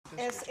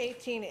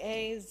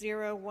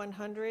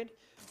S18A0100,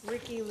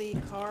 Ricky Lee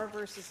Carr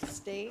versus the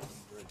state.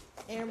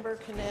 Amber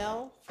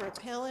Cannell for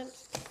appellant,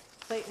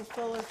 Clayton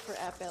Fuller for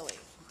appellee.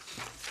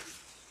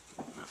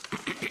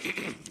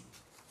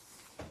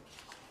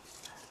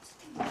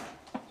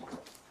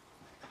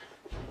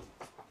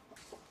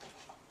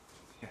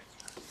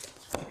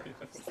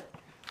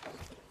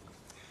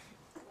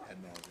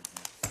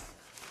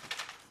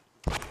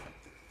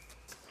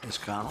 Ms.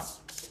 Connell.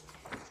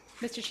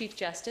 Mr. Chief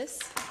Justice,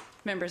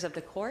 members of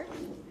the court,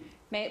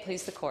 may it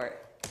please the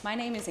court. My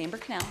name is Amber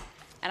Cannell,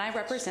 and I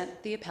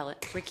represent the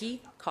appellant,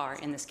 Ricky Carr,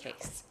 in this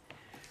case.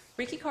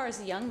 Ricky Carr is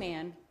a young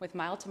man with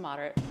mild to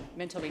moderate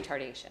mental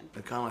retardation.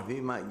 Ms. Connell, if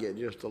you might get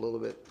just a little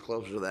bit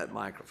closer to that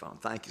microphone.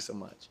 Thank you so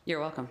much. You're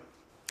welcome.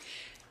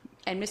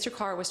 And Mr.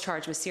 Carr was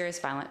charged with serious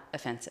violent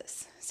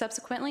offenses.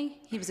 Subsequently,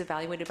 he was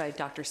evaluated by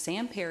Dr.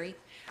 Sam Perry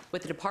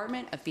with the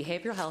Department of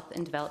Behavioral Health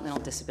and Developmental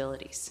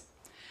Disabilities.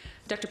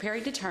 Dr. Perry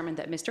determined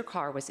that Mr.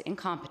 Carr was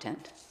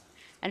incompetent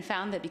and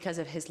found that because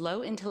of his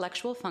low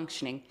intellectual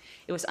functioning,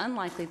 it was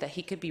unlikely that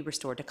he could be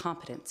restored to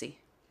competency.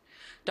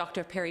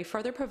 Dr. Perry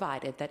further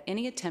provided that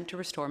any attempt to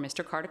restore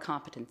Mr. Carr to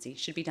competency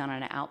should be done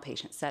in an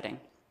outpatient setting.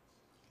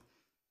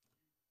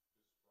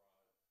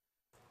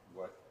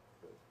 What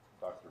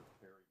Dr.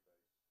 Perry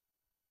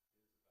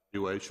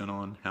evaluation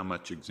on, how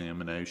much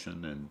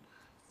examination, and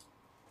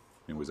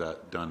was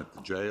that done at the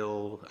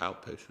jail,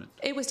 outpatient?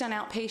 It was done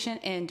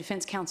outpatient in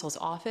defense counsel's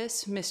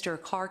office. Mr.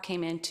 Carr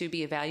came in to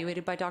be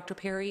evaluated by Dr.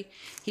 Perry.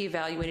 He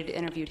evaluated,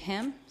 interviewed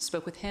him,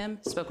 spoke with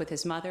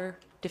his mother,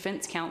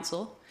 defense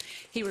counsel.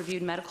 He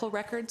reviewed medical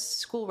records,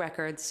 school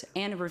records,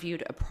 and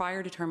reviewed a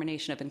prior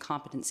determination of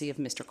incompetency of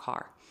Mr.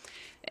 Carr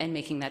and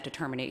making that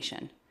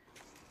determination.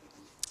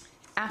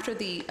 After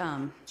the...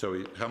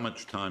 So how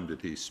much time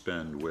did he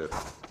spend with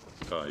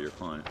your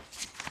client?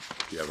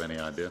 Do you have any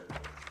idea?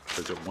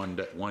 Was it one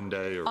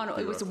day or? Oh, no,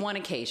 it was one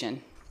occasion.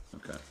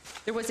 Okay.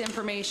 There was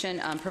information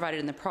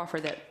provided in the proffer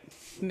that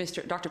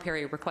Dr.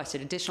 Perry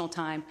requested additional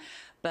time,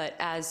 but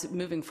as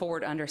moving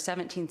forward under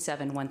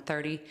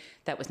 17-7-130,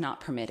 that was not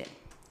permitted.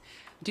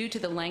 Due to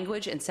the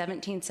language in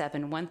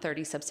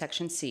 17-7-130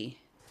 subsection C,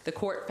 the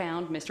court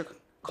found Mr.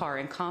 Carr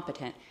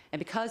incompetent, and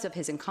because of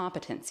his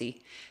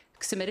incompetency,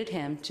 submitted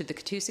him to the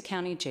Catoosa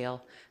County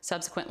Jail,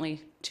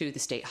 subsequently to the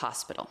state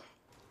hospital.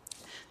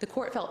 The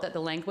court felt that the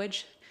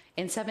language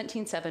in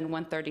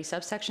 17-7-130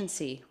 subsection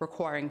C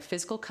requiring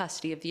physical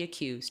custody of the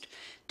accused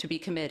to be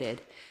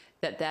committed,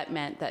 that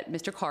meant that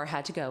Mr. Carr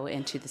had to go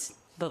into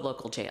the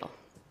local jail.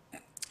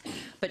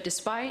 But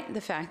despite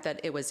the fact that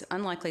it was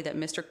unlikely that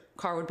Mr.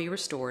 Carr would be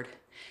restored,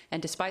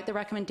 and despite the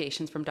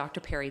recommendations from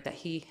Dr. Perry that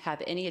he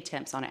have any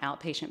attempts on an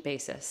outpatient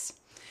basis,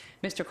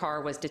 Mr.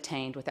 Carr was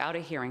detained without a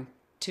hearing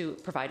to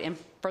provide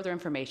further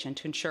information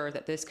to ensure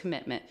that this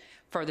commitment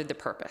furthered the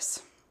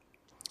purpose.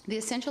 The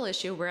essential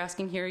issue we're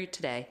asking here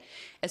today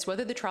is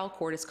whether the trial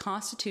court is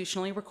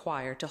constitutionally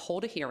required to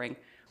hold a hearing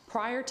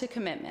prior to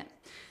commitment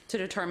to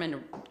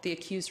determine the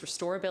accused's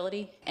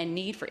restorability and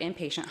need for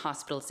inpatient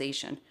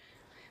hospitalization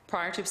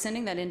prior to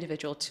sending that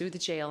individual to the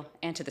jail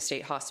and to the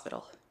state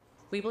hospital.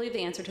 We believe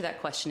the answer to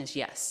that question is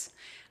yes,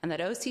 and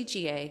that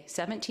OCGA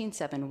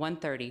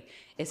 17-7-130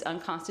 is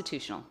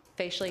unconstitutional,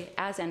 facially,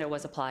 as and it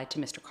was applied to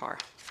Mr. Carr.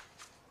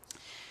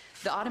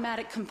 The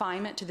automatic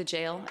confinement to the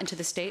jail and to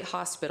the state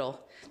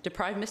hospital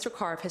deprived Mr.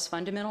 Carr of his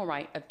fundamental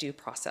right of due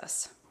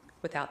process.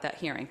 Without that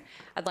hearing,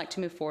 I'd like to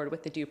move forward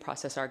with the due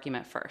process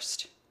argument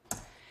first.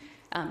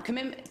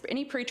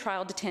 Any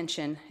pretrial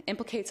detention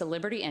implicates a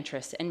liberty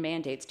interest and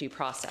mandates due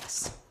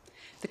process.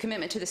 The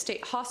commitment to the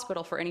state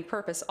hospital for any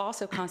purpose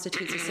also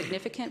constitutes a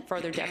significant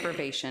further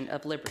deprivation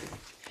of liberty.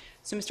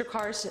 So Mr.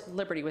 Carr's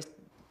liberty was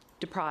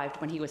deprived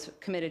when he was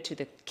committed to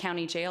the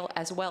county jail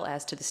as well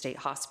as to the state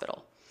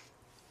hospital.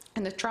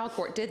 And the trial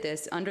court did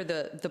this under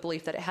the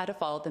belief that it had to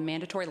follow the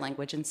mandatory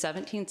language in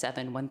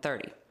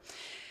 17-7-130.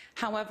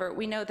 However,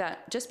 we know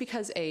that just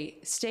because a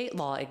state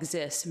law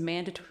exists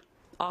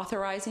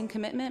authorizing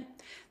commitment,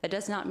 that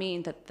does not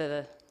mean that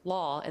the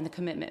law and the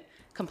commitment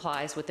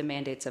complies with the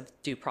mandates of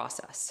due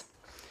process.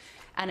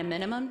 At a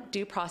minimum,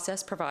 due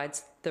process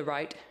provides the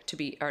right to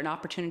be, or an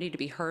opportunity to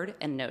be heard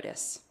and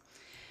notice.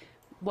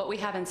 What we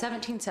have in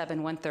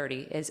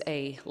 17-7-130 is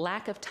a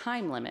lack of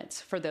time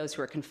limits for those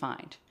who are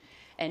confined.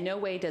 In no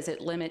way does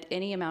it limit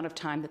any amount of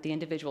time that the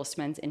individual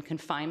spends in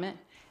confinement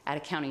at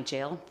a county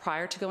jail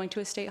prior to going to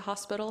a state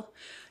hospital,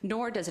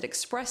 nor does it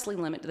expressly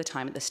limit the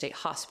time at the state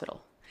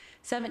hospital.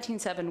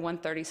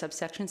 17-7-130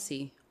 subsection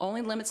C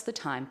only limits the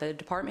time that a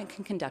department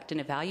can conduct an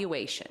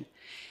evaluation.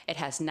 It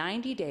has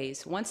 90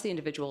 days once the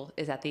individual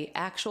is at the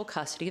actual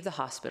custody of the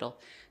hospital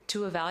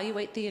to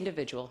evaluate the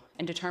individual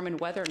and determine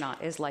whether or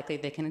not it is likely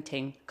they can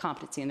attain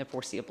competency in the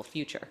foreseeable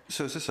future.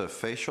 So is this a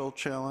facial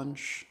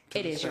challenge?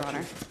 It is, Your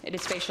Honor. It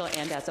is facial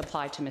and as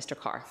applied to Mr.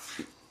 Carr.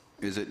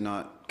 Is it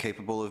not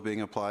capable of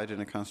being applied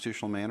in a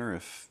constitutional manner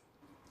if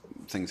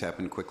things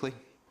happen quickly?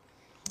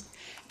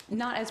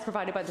 Not as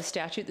provided by the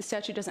statute. The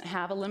statute doesn't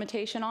have a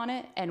limitation on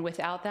it, and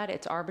without that,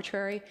 it's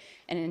arbitrary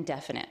and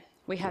indefinite.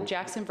 We have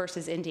Jackson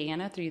versus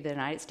Indiana through the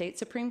United States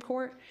Supreme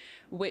Court,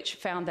 which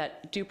found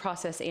that due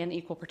process and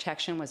equal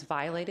protection was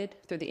violated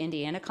through the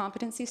Indiana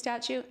competency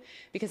statute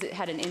because it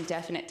had an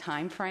indefinite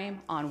time frame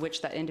on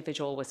which that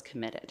individual was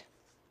committed.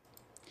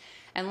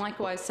 And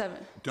likewise,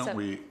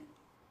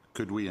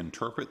 Could we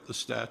interpret the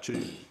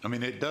statute? I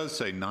mean, it does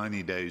say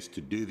 90 days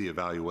to do the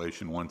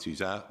evaluation once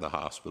he's at the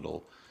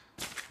hospital.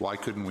 Why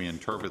couldn't we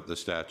interpret the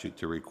statute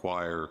to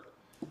require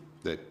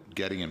that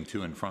getting him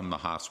to and from the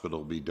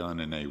hospital be done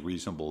in a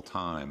reasonable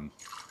time?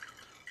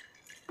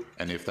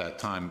 And if that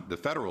time, the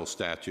federal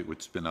statute, which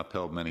has been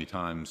upheld many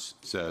times,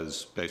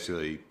 says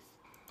basically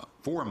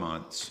 4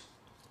 months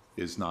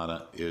is not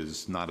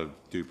a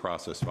due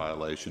process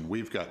violation.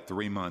 We've got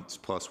 3 months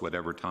plus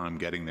whatever time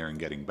getting there and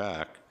getting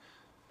back.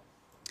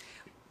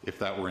 If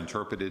that were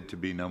interpreted to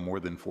be no more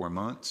than 4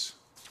 months,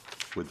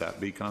 would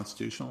that be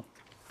constitutional?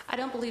 I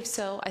don't believe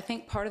so. I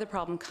think part of the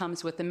problem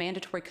comes with the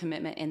mandatory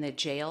commitment in the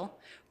jail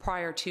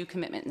prior to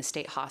commitment in the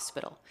state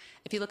hospital.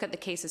 If you look at the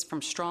cases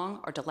from Strong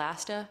or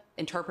DeLasta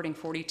interpreting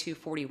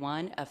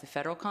 4241 of the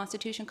federal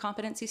Constitution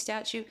competency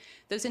statute,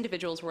 those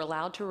individuals were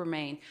allowed to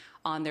remain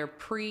on their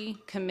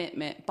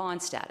pre-commitment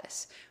bond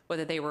status,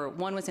 whether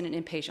one was in an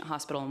inpatient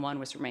hospital and one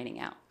was remaining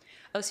out.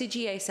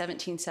 OCGA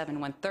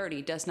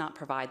 177130 does not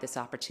provide this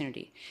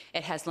opportunity.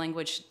 It has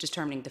language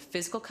determining the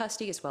physical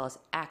custody as well as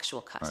actual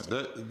custody.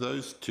 Right.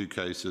 Those two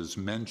cases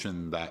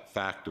mention that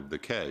fact of the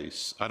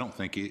case. I don't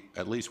think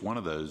at least one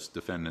of those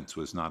defendants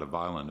was not a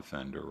violent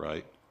offender,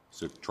 right?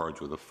 So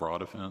charged with a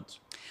fraud offense?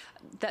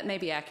 That may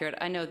be accurate.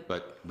 I know.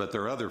 But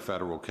there are other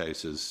federal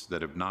cases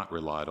that have not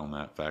relied on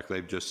that fact.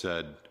 They've just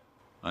said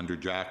under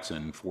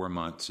Jackson, 4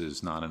 months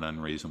is not an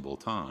unreasonable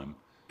time.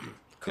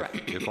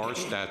 Correct. If our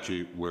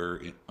statute were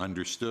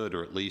understood,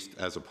 or at least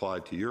as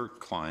applied to your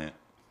client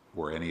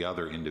or any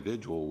other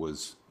individual,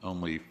 was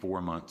only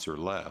 4 months or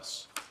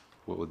less,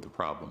 what would the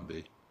problem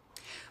be?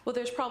 Well,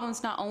 there's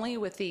problems not only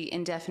with the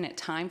indefinite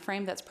time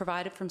frame that's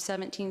provided from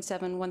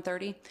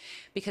 177130,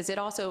 because it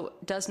also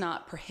does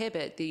not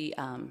prohibit the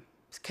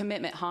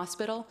commitment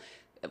hospital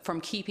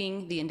from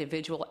keeping the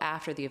individual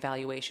after the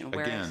evaluation.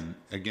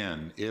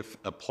 Again, if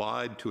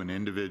applied to an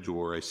individual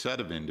or a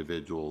set of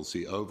individuals,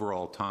 the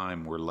overall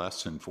time were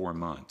less than 4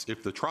 months.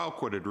 If the trial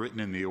court had written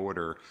in the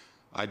order,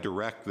 I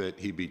direct that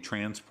he be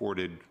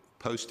transported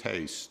post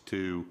haste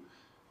to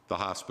the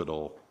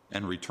hospital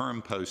and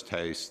return post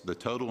haste, the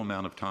total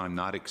amount of time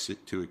not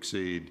to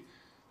exceed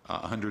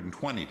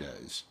 120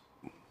 days,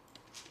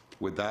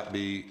 would that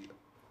be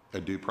a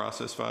due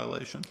process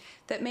violation?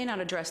 That may not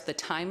address the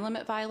time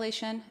limit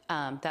violation.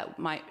 That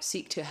might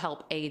seek to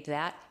help aid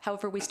that.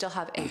 However, we still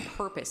have a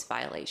purpose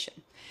violation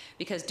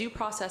because due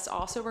process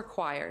also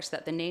requires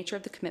that the nature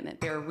of the commitment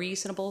bear a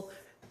reasonable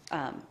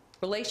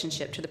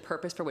relationship to the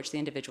purpose for which the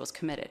individual is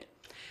committed.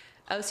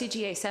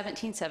 OCGA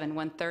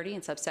 177130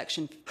 in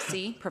subsection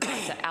C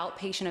provides that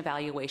outpatient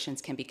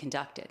evaluations can be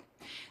conducted.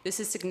 This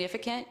is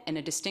significant and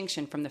a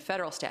distinction from the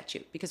federal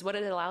statute because what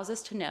it allows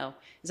us to know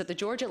is that the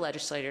Georgia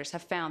legislators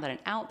have found that an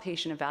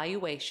outpatient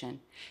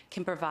evaluation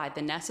can provide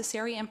the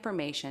necessary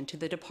information to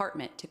the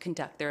department to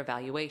conduct their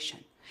evaluation,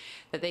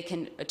 that they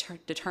can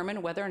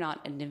determine whether or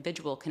not an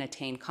individual can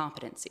attain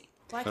competency.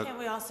 Why can't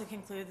we also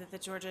conclude that the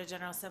Georgia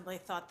General Assembly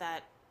thought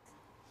that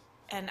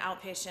an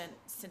outpatient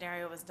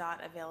scenario was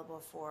not available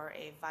for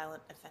a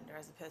violent offender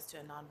as opposed to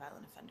a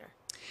nonviolent offender?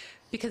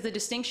 Because the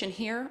distinction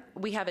here,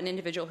 we have an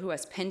individual who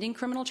has pending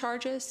criminal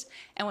charges,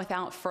 and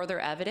without further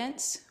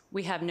evidence,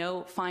 we have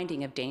no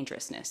finding of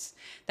dangerousness.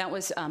 That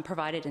was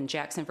provided in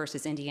Jackson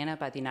versus Indiana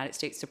by the United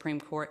States Supreme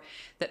Court,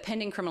 that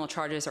pending criminal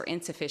charges are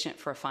insufficient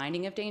for a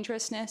finding of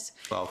dangerousness.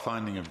 Well,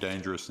 finding of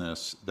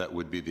dangerousness, that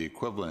would be the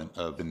equivalent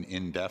of an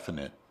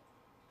indefinite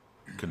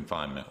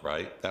confinement,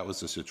 right? That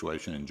was the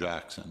situation in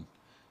Jackson.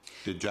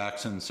 Did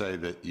Jackson say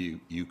that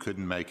you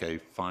couldn't make a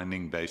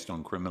finding based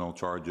on criminal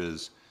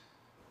charges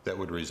that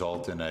would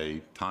result in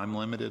a time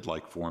limited,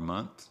 like 4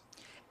 months?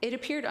 It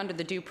appeared under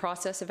the due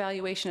process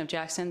evaluation of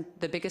Jackson,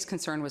 the biggest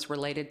concern was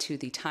related to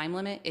the time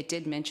limit. It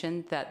did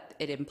mention that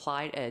it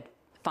implied a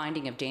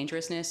finding of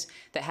dangerousness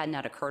that had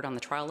not occurred on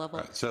the trial level.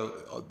 Right.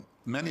 So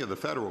many of the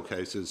federal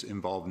cases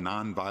involve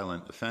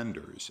nonviolent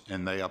offenders,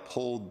 and they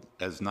uphold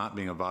as not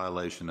being a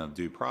violation of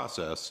due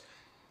process,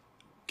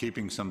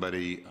 keeping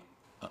somebody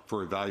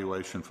for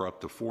evaluation for up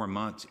to 4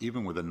 months,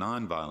 even with a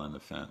nonviolent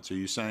offense. Are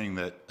you saying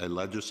that a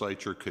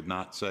legislature could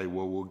not say,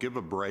 well, we'll give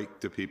a break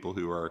to people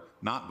who are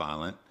not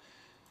violent,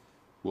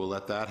 we'll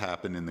let that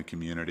happen in the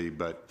community,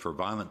 but for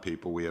violent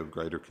people, we have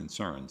greater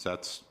concerns?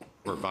 That's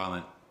for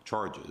violent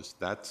charges.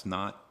 That's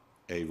not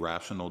a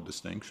rational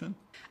distinction?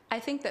 I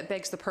think that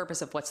begs the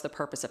purpose of what's the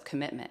purpose of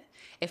commitment.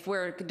 If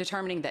we're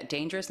determining that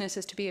dangerousness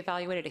is to be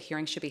evaluated, a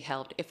hearing should be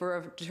held. If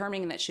we're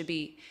determining that should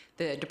be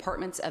the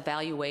department's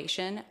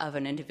evaluation of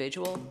an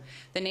individual,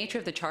 the nature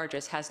of the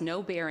charges has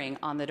no bearing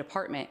on the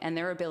department and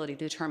their ability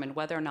to determine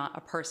whether or not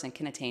a person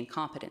can attain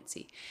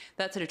competency.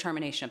 That's a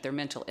determination of their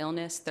mental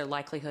illness, their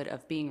likelihood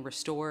of being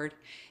restored,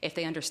 if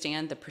they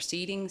understand the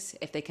proceedings,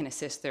 if they can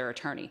assist their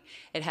attorney.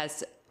 It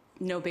has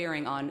no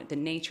bearing on the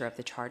nature of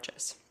the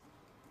charges.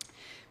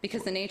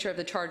 Because the nature of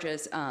the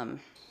charges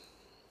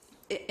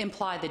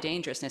imply the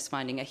dangerousness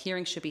finding, a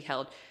hearing should be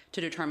held to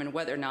determine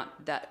whether or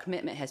not that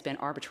commitment has been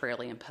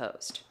arbitrarily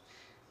imposed.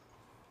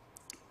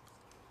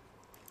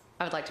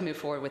 I would like to move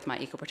forward with my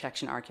equal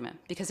protection argument,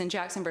 because in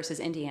Jackson versus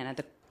Indiana,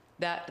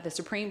 the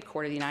Supreme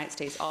Court of the United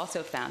States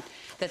also found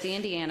that the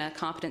Indiana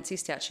competency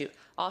statute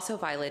also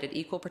violated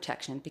equal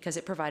protection because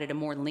it provided a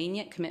more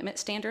lenient commitment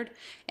standard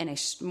and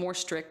a more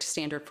strict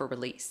standard for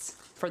release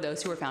for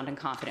those who were found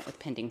incompetent with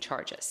pending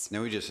charges.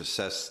 Now, we just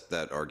assess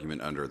that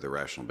argument under the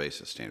rational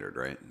basis standard,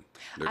 right?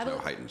 There's no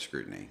heightened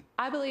scrutiny.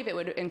 I believe it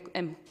would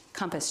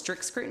encompass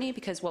strict scrutiny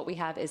because what we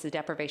have is the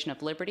deprivation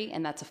of liberty,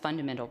 and that's a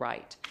fundamental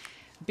right.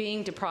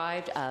 Being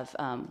deprived of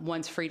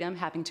one's freedom,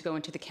 having to go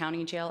into the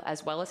county jail,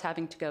 as well as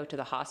having to go to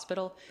the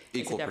hospital.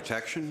 Equal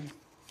protection?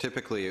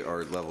 Typically,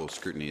 our level of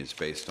scrutiny is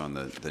based on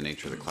the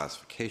nature of the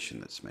classification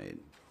that's made,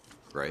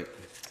 right?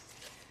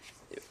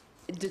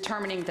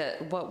 Determining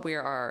what we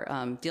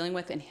are dealing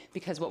with, and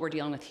because what we're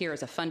dealing with here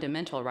is a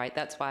fundamental right,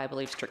 that's why I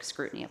believe strict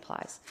scrutiny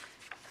applies.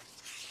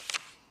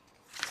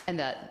 And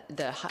that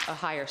a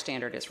higher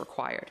standard is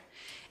required.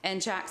 In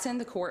Jackson,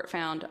 the court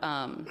found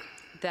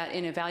that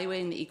in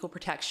evaluating the equal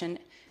protection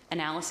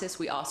analysis,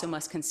 we also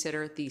must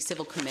consider the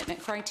civil commitment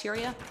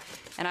criteria.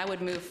 And I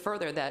would move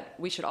further that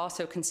we should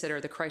also consider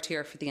the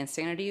criteria for the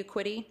insanity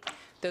equity,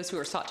 those who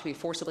are sought to be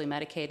forcibly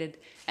medicated,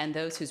 and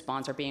those whose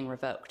bonds are being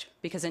revoked.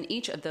 Because in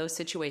each of those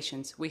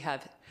situations, we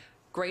have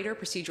greater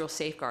procedural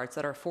safeguards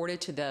that are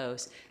afforded to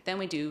those than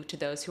we do to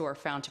those who are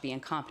found to be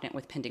incompetent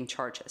with pending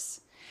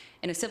charges.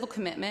 In a civil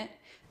commitment,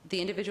 the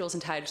individual is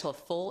entitled to a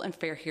full and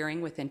fair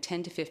hearing within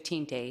 10 to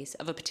 15 days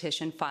of a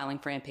petition filing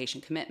for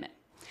inpatient commitment.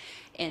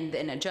 And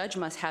then a judge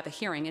must have a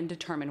hearing and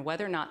determine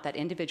whether or not that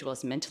individual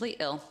is mentally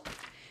ill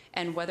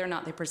and whether or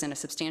not they present a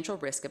substantial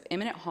risk of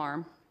imminent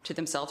harm to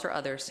themselves or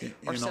others.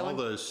 In all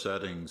those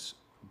settings,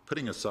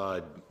 putting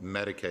aside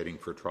medicating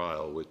for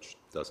trial, which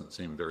doesn't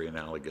seem very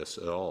analogous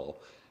at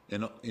all,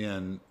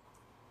 in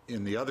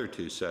the other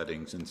two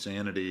settings,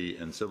 insanity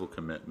and civil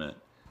commitment,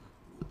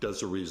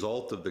 does the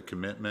result of the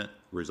commitment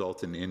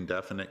result in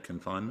indefinite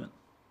confinement?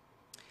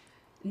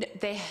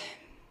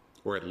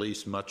 Or at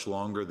least much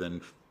longer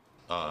than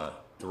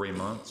 3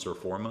 months or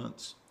 4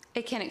 months?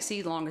 It can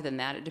exceed longer than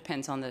that. It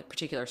depends on the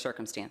particular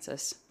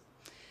circumstances.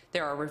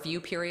 There are review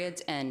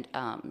periods, and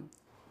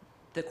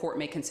the court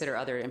may consider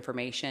other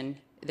information.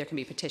 There can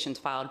be petitions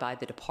filed by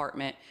the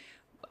department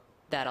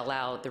that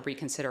allow the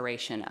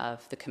reconsideration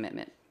of the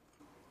commitment.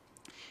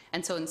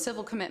 And so in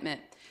civil commitment,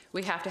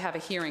 we have to have a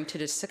hearing to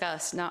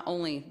discuss not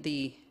only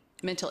the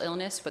mental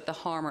illness, but the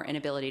harm or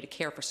inability to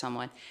care for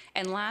someone.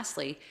 And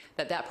lastly,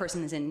 that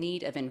person is in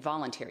need of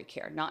involuntary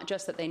care, not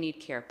just that they need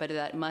care, but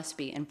that must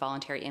be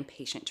involuntary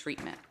inpatient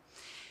treatment.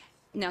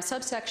 Now,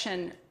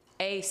 subsection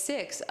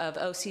A6 of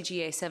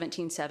OCGA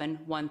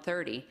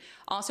 17-7-130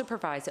 also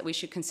provides that we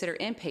should consider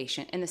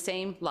inpatient in the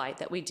same light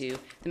that we do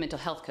the mental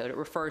health code. It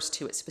refers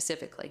to it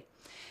specifically.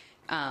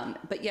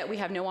 But yet we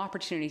have no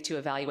opportunity to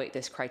evaluate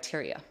this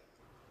criteria.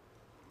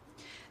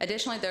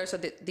 Additionally, there's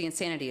the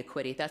insanity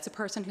equity. That's a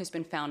person who's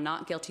been found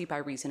not guilty by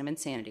reason of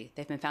insanity.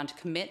 They've been found to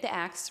commit the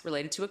acts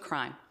related to a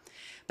crime,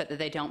 but that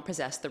they don't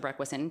possess the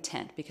requisite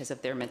intent because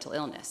of their mental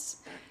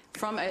illness.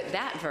 From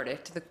that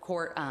verdict, the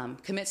court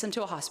commits them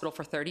to a hospital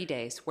for 30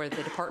 days where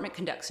the department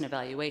conducts an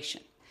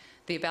evaluation.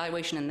 The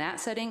evaluation in that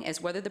setting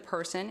is whether the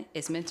person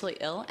is mentally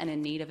ill and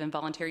in need of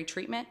involuntary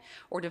treatment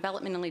or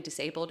developmentally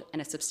disabled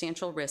and a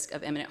substantial risk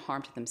of imminent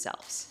harm to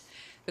themselves.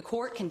 The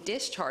court can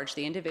discharge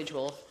the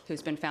individual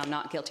who's been found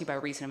not guilty by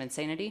reason of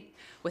insanity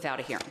without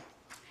a hearing.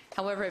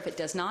 However, if it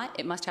does not,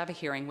 it must have a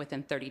hearing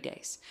within 30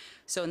 days.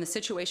 So in the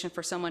situation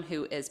for someone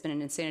who has been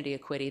in insanity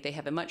equity, they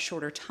have a much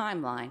shorter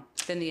timeline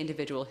than the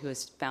individual who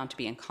is found to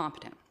be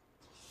incompetent.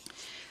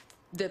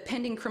 The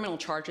pending criminal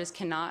charges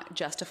cannot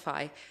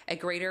justify a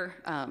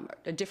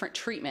different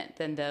treatment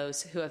than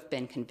those who have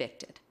been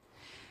convicted.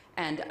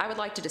 And I would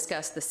like to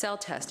discuss the cell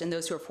test in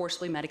those who are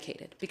forcibly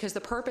medicated, because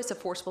the purpose of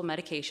forcible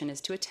medication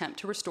is to attempt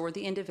to restore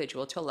the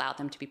individual to allow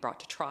them to be brought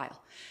to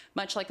trial.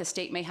 Much like the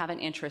state may have an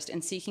interest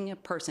in seeking a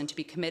person to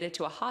be committed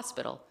to a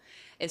hospital,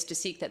 is to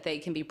seek that they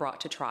can be brought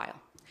to trial.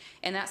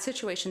 In that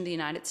situation, the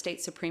United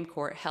States Supreme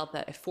Court held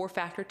that a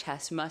 4-factor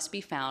test must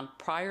be found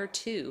prior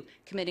to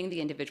committing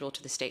the individual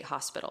to the state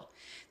hospital.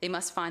 They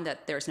must find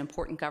that there's an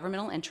important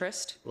governmental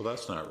interest. Well,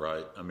 that's not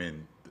right. I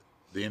mean,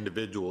 the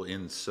individual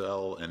in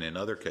cell and in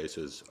other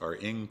cases are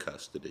in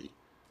custody.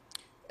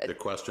 The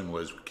question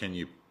was, can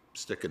you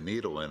stick a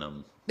needle in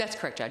them? That's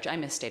correct, Judge. I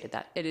misstated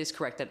that. It is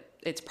correct that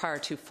it's prior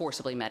to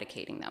forcibly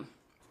medicating them.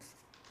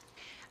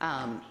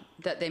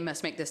 That they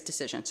must make this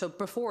decision. So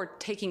before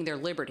taking their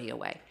liberty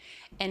away.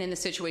 And in the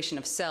situation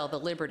of cell, the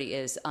liberty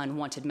is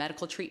unwanted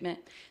medical treatment.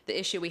 The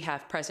issue we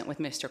have present with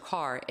Mr.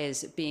 Carr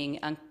is being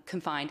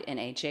confined in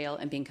a jail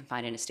and being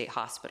confined in a state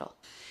hospital.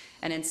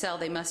 And in cell,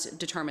 they must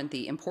determine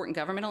the important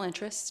governmental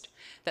interest,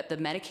 that the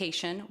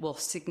medication will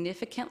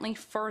significantly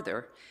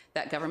further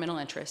that governmental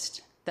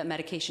interest, that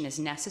medication is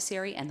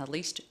necessary and the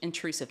least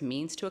intrusive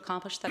means to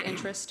accomplish that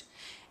interest,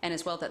 and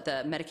as well that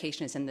the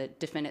medication is in the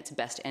defendant's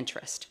best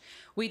interest.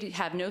 We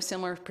have no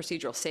similar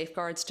procedural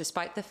safeguards,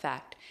 despite the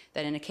fact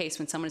that in a case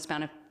when someone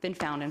has been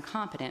found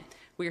incompetent,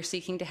 we are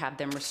seeking to have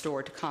them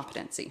restored to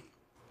competency.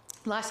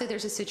 Lastly,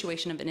 there's a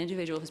situation of an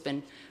individual who's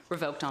been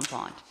revoked on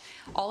bond.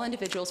 All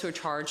individuals who are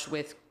charged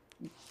with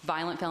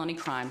violent felony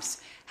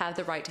crimes have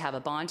the right to have a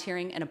bond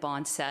hearing and a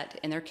bond set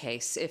in their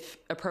case, if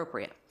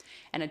appropriate.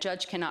 And a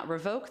judge cannot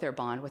revoke their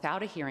bond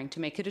without a hearing to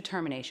make a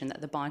determination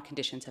that the bond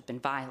conditions have been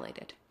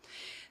violated.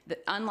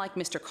 Unlike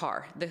Mr.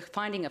 Carr, the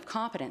finding of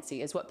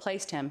competency is what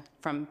placed him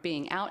from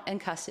being out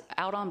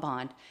on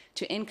bond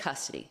to in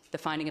custody. The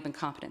finding of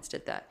incompetence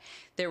did that.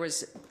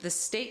 The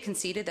state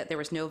conceded that there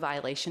was no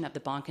violation of the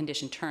bond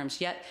condition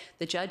terms, yet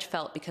the judge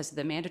felt, because of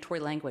the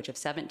mandatory language of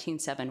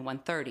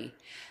 17-7-130,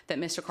 that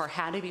Mr. Carr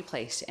had to be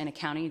placed in a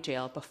county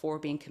jail before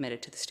being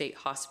committed to the state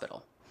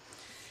hospital.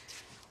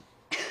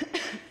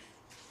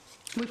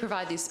 We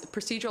provide these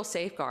procedural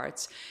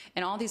safeguards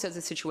in all these other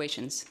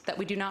situations that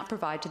we do not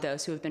provide to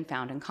those who have been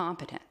found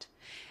incompetent.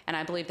 And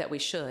I believe that we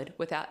should,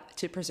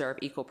 to preserve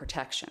equal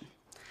protection.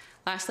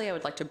 Lastly, I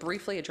would like to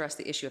briefly address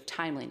the issue of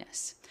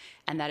timeliness,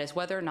 and that is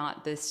whether or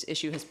not this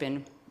issue has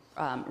been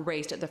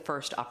raised at the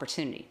first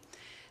opportunity.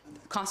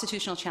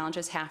 Constitutional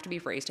challenges have to be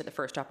raised at the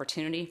first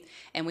opportunity,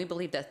 and we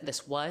believe that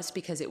this was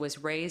because it was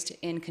raised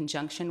in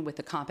conjunction with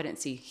the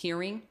competency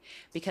hearing,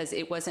 because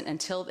it wasn't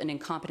until an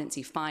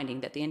incompetency finding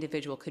that the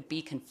individual could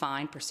be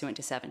confined pursuant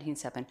to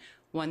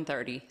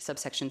 17-7-130,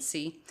 subsection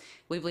C.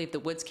 We believe the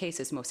Woods case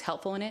is most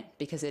helpful in it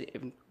because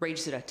it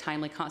raises a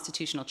timely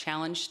constitutional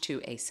challenge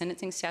to a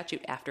sentencing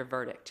statute after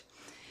verdict.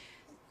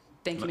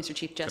 Thank you, Mr.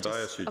 Chief Justice. Could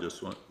I ask you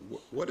just one?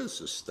 What is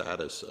the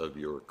status of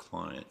your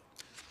client?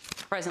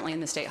 Presently in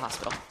the state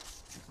hospital.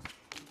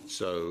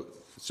 So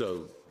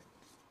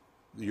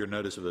your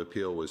notice of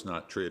appeal was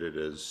not treated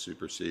as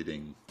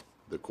superseding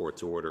the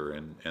court's order,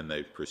 and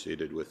they've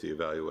proceeded with the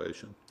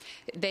evaluation?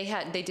 They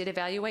did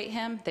evaluate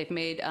him. They've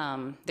made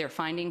their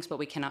findings, but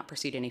we cannot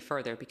proceed any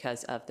further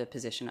because of the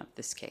position of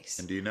this case.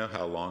 And do you know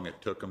how long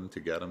it took them to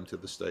get him to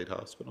the state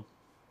hospital?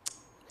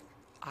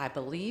 I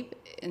believe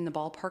in the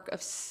ballpark of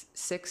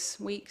 6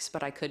 weeks,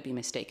 but I could be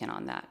mistaken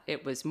on that.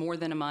 It was more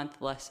than a month,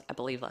 I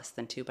believe less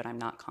than 2, but I'm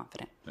not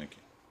confident. Thank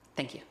you.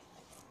 Thank you.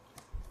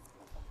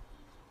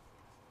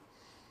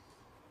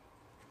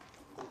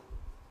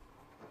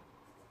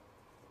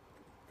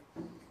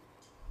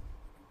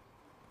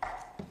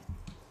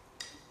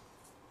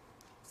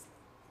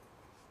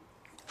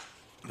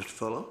 Mr.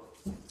 Fuller?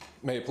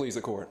 May it please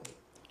the court.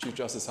 Chief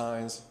Justice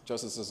Hines,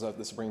 Justices of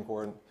the Supreme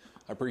Court,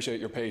 I appreciate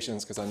your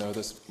patience because I know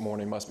this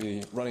morning must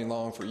be running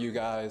long for you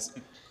guys.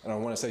 And I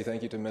want to say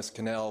thank you to Ms.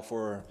 Cannell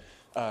for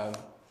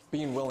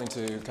being willing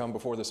to come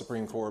before the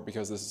Supreme Court,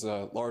 because this is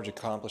a large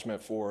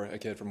accomplishment for a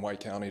kid from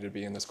White County to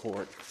be in this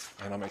court.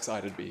 And I'm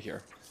excited to be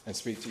here and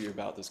speak to you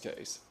about this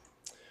case.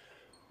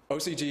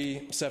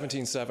 OCG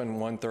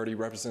 17-7-130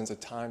 represents a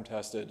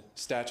time-tested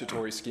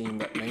statutory scheme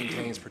that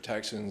maintains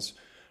protections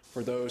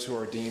for those who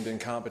are deemed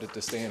incompetent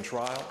to stand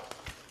trial,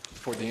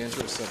 for the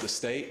interests of the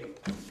state,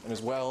 and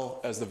as well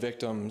as the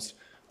victims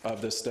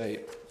of the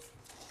state.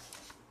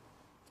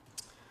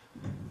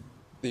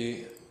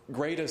 The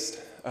greatest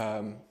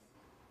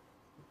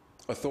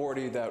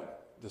authority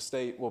that the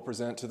state will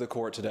present to the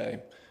court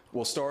today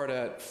will start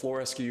at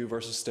Florescu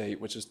versus State,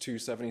 which is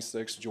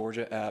 276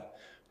 Georgia App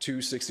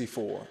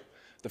 264.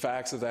 The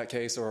facts of that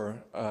case are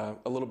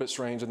a little bit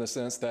strange in the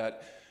sense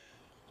that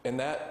in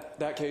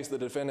that case, the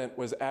defendant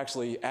was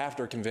actually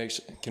after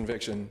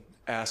conviction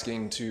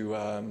asking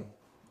to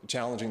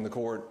challenging the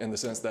court in the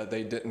sense that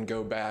they didn't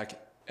go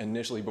back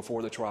initially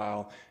before the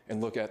trial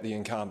and look at the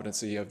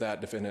incompetency of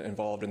that defendant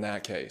involved in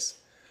that case.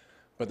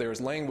 But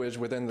there's language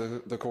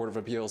within the Court of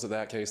Appeals of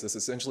that case that's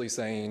essentially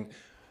saying,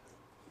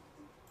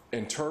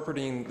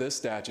 interpreting this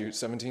statute,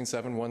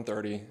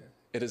 17-7-130,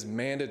 it is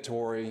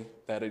mandatory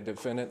that a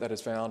defendant that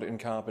is found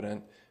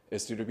incompetent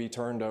is to be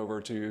turned over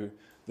to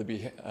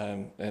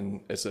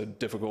and it's a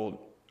difficult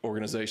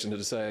organization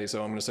to say,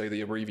 so I'm going to say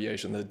the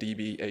abbreviation, the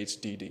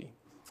DBHDD.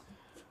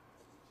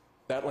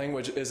 That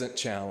language isn't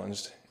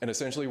challenged, and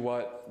essentially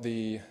what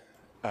Ms.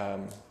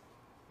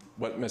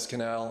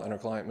 Cannell and her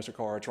client, Mr.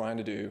 Carr, are trying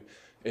to do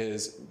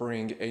is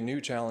bring a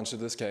new challenge to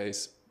this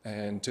case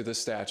and to this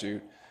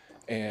statute.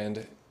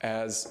 And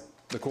as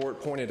the court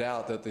pointed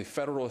out, that the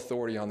federal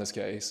authority on this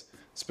case,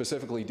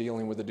 specifically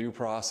dealing with the due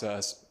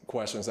process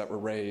questions that were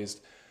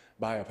raised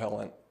by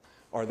appellant,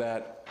 are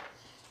that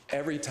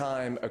every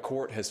time a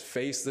court has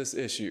faced this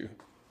issue,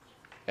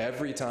 they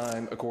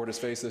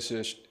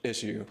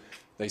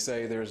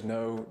say there's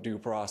no due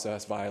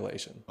process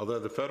violation. Although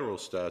the federal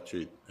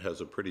statute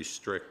has a pretty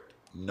strict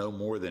no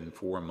more than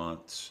 4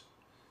 months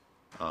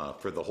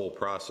for the whole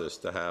process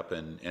to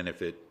happen, and if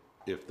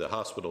the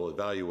hospital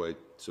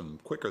evaluates them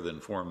quicker than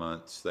 4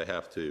 months, they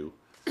have to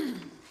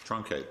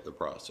truncate the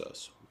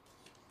process.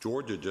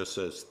 Georgia just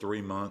says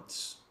 3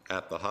 months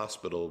at the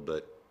hospital,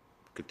 but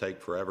could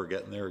take forever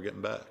getting there or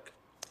getting back.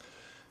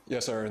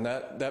 Yes, sir, and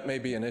that may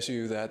be an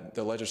issue that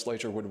the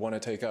legislature would want to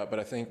take up, but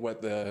I think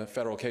what the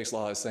federal case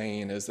law is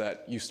saying is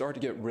that you start to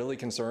get really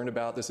concerned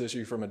about this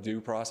issue from a due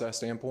process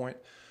standpoint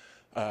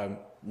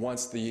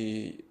once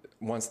the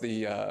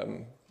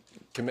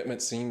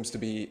commitment seems to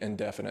be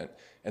indefinite,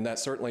 and that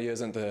certainly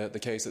isn't the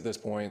case at this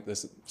point.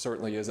 This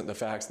certainly isn't the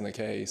facts in the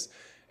case,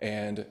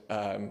 and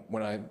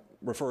when I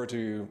refer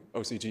to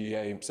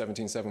OCGA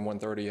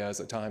 177130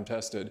 as a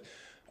time-tested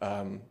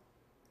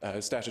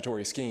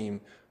statutory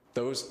scheme,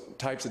 those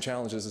types of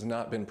challenges has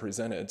not been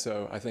presented.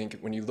 So I think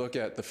when you look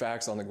at the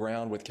facts on the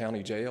ground with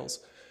county jails,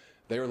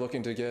 they are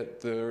looking to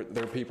get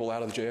their people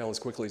out of jail as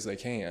quickly as they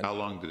can. How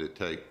long did it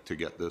take to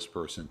get this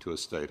person to a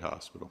state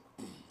hospital?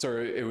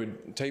 Sir, it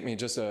would take me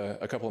just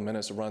a couple of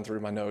minutes to run through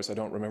my notes. I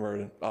don't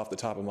remember off the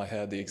top of my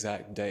head the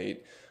exact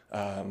date.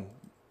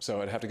 So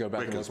I'd have to go back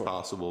Quick and as look.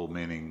 possible,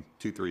 meaning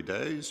 2-3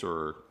 days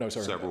or No,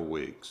 sir. several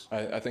weeks?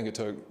 I think it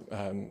took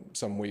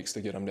some weeks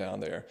to get them down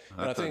there.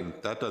 And I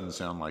think, That doesn't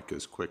sound like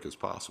as quick as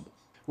possible.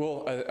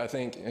 well, I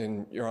think,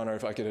 and Your Honor,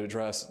 if I could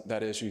address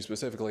that issue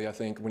specifically, I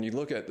think when you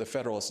look at the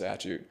federal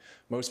statute,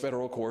 most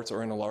federal courts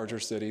are in a larger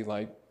city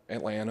like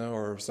Atlanta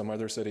or some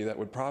other city that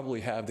would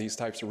probably have these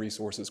types of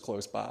resources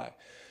close by.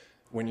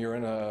 When you're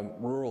in a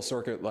rural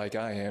circuit like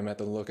I am at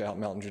the Lookout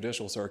Mountain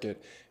Judicial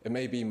Circuit, it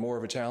may be more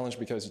of a challenge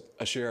because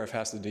a sheriff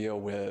has to deal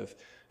with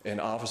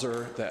an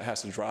officer that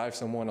has to drive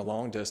someone a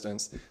long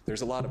distance.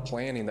 There's a lot of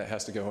planning that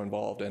has to go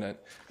involved in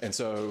it. And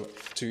so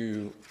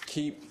to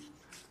keep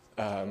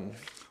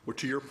Well,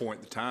 to your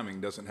point, the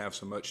timing doesn't have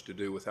so much to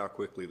do with how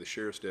quickly the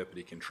sheriff's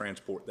deputy can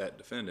transport that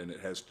defendant.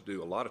 It has to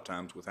do a lot of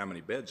times with how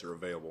many beds are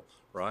available,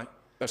 right?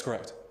 That's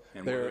correct.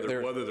 And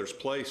whether there's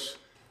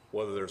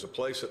a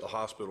place at the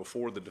hospital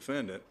for the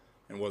defendant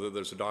and whether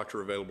there's a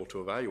doctor available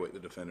to evaluate the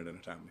defendant in a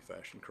timely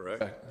fashion,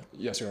 correct?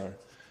 Yes, Your Honor.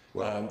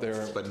 Well,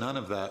 but none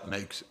of that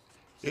makes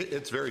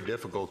it's very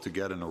difficult to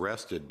get an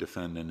arrested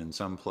defendant in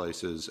some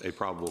places a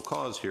probable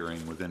cause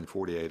hearing within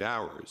 48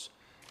 hours.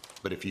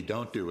 But if you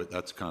don't do it,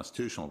 that's a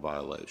constitutional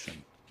violation,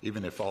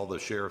 even if all the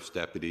sheriff's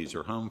deputies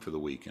are home for the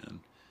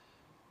weekend.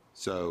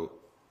 So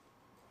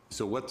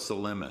what's the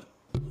limit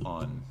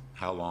on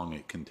how long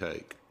it can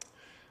take?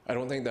 I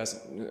don't think that's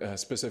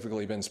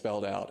specifically been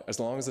spelled out. As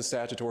long as the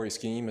statutory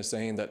scheme is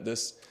saying that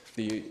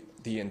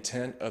the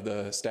intent of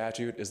the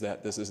statute is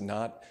that this is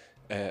not,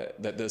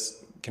 that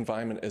this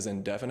confinement is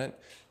indefinite,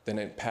 then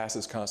it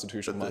passes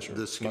constitutional muster.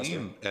 The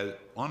scheme,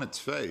 on its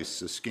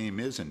face, the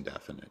scheme is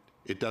indefinite.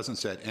 It doesn't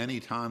set any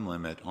time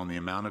limit on the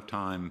amount of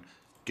time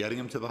getting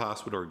him to the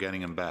hospital or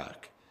getting him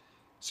back.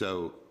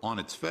 So on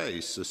its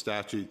face, the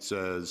statute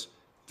says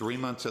 3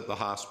 months at the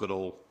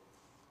hospital,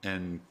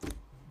 and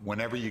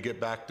whenever you get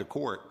back to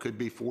court, could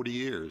be 40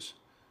 years,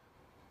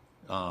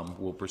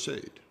 will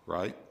proceed,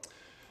 right?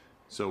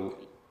 So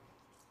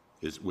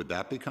would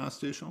that be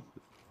constitutional?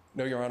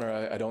 No, Your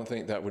Honor, I don't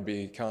think that would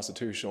be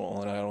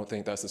constitutional, and I don't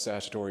think that's the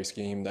statutory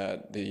scheme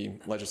that the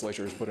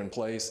legislature has put in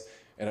place,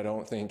 and I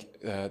don't think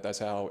that's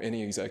how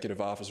any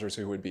executive officers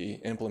who would be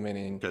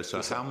implementing. Okay,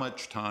 so how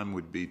much time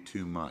would be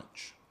too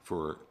much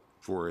for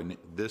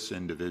this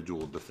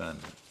individual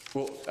defendant?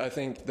 Well, I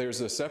think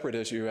there's a separate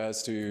issue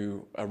as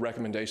to a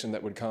recommendation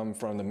that would come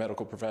from the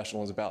medical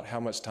professionals about how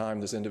much time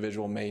this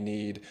individual may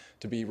need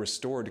to be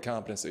restored to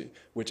competency,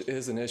 which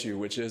is an issue,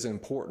 which is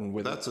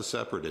important. That's a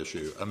separate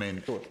issue. I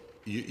mean, Sure.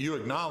 you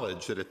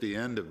acknowledge that at the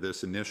end of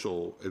this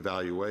initial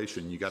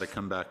evaluation, you got to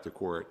come back to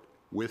court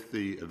with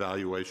the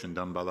evaluation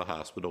done by the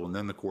hospital, and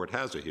then the court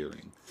has a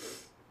hearing,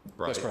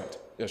 right? That's correct.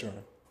 Yes, Your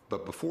Honor.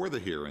 But before the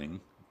hearing,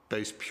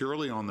 based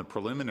purely on the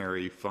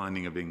preliminary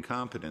finding of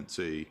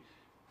incompetency,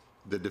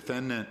 this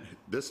defendant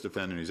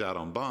who's out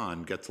on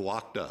bond gets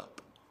locked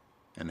up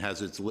and has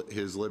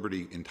his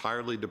liberty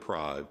entirely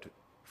deprived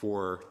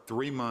for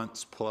 3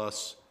 months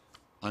plus,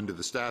 under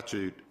the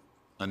statute,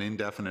 an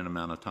indefinite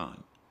amount of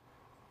time.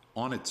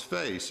 On its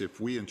face,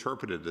 if we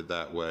interpreted it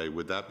that way,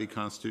 would that be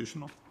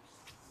constitutional?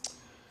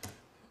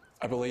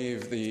 I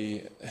believe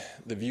the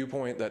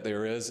viewpoint that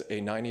there is a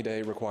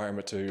 90-day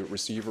requirement to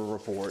receive a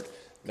report,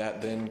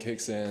 that then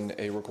kicks in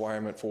a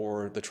requirement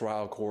for the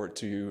trial court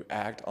to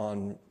act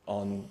on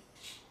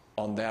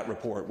that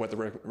report, what the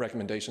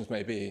recommendations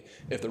may be.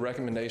 If the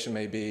recommendation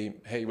may be,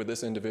 hey, with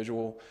this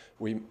individual,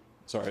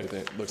 sorry,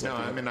 it looks like. No,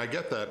 I mean, I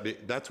get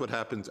that. That's what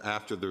happens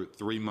after the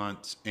 3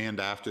 months and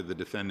after the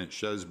defendant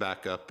shows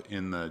back up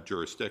in the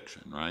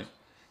jurisdiction, right?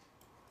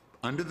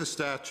 Under the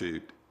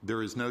statute,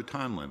 there is no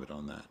time limit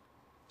on that.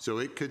 So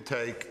it could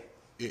take,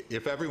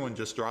 if everyone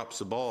just drops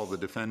the ball, the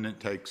defendant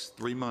takes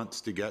 3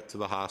 months to get to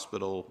the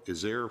hospital,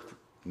 is there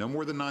no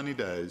more than 90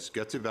 days,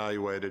 gets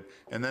evaluated,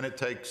 and then it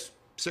takes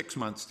 6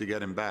 months to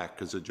get him back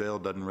because the jail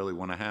doesn't really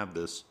want to have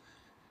this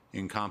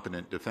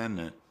incompetent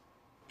defendant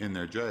in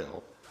their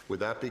jail. Would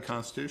that be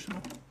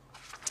constitutional?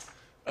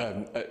 A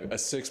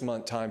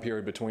 6-month time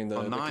period between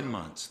the... 9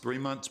 months, 3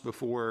 months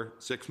before,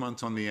 6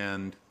 months on the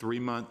end, 3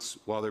 months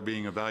while they're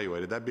being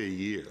evaluated. That'd be a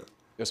year.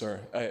 Yes,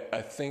 sir.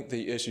 I think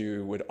the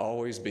issue would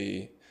always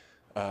be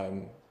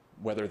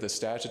whether the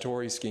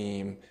statutory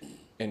scheme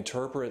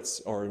interprets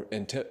or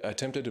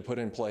attempted to put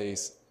in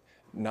place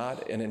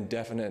not an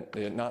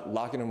indefinite, not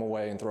locking them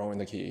away and throwing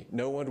the key.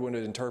 No one would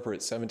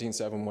interpret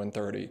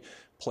 17-7-130,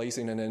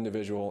 placing an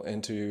individual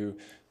into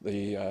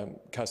the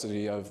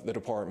custody of the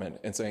department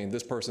and saying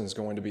this person is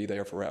going to be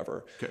there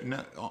forever. Okay,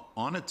 now,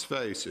 on its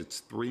face, it's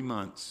 3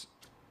 months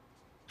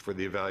for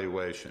the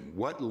evaluation.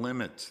 What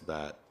limits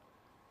that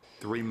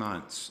 3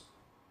 months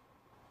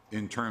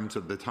in terms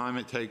of the time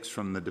it takes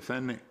from the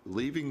defendant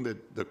leaving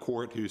the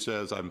court who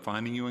says, I'm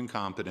finding you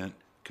incompetent,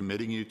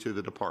 committing you to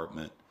the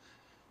department,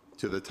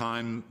 to the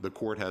time the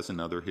court has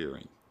another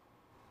hearing?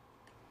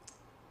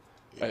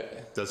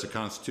 Does the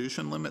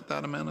Constitution limit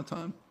that amount of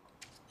time?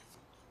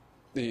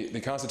 The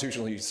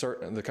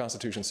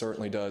Constitution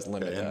certainly does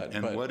limit that.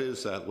 And what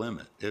is that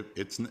limit?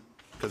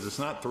 Because it's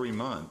not 3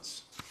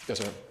 months. Yes,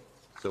 sir.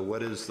 So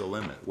what is the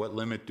limit? What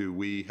limit do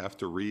we have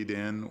to read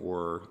in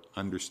or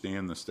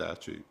understand the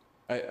statute?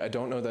 I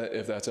don't know that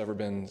if that's ever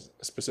been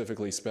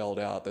specifically spelled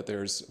out, that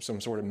there's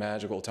some sort of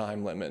magical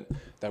time limit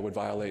that would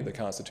violate the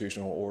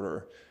constitutional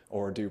order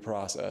or due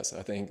process.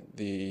 I think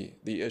the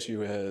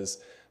issue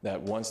is that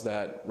once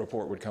that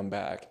report would come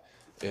back,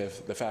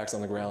 if the facts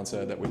on the ground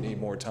said that we need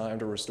more time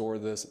to restore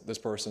this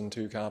person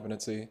to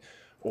competency,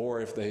 or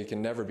if they can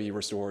never be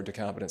restored to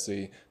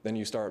competency, then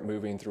you start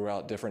moving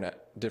throughout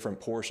different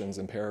portions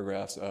and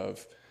paragraphs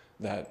of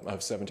that of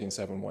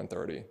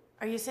 17-7-130.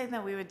 Are you saying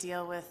that we would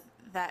deal with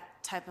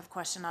that type of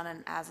question on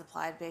an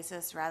as-applied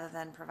basis rather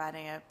than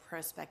providing a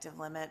prospective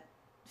limit,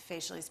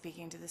 facially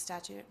speaking, to the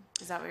statute?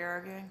 Is that what you're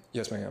arguing?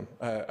 Yes, ma'am.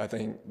 I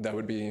think that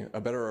would be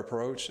a better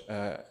approach.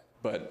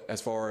 But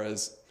as far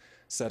as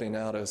setting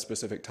out a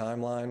specific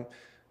timeline,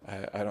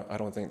 I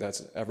don't think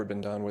that's ever been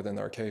done within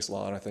our case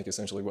law. And I think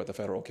essentially what the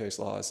federal case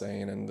law is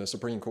saying and the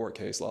Supreme Court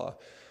case law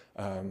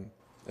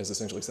is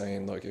essentially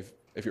saying, look,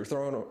 if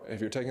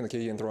you're taking the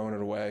key and throwing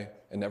it away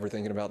and never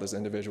thinking about this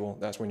individual,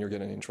 that's when you're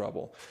getting in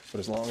trouble. But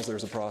as long as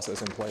there's a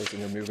process in place and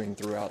you're moving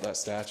throughout that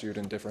statute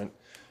and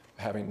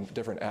having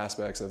different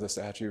aspects of the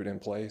statute in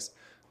place,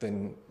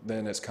 then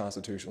it's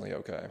constitutionally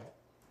okay.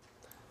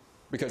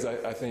 Because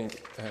I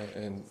think,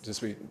 and to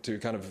speak to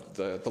kind of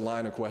the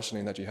line of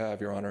questioning that you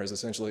have, Your Honor, is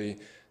essentially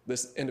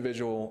this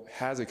individual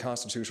has a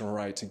constitutional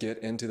right to get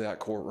into that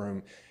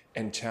courtroom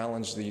and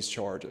challenge these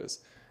charges.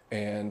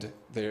 And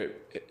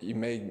it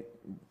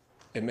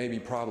may be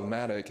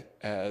problematic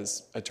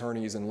as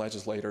attorneys and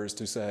legislators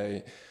to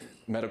say,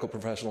 medical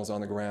professionals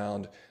on the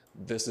ground,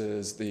 this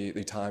is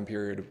the time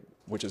period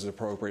which is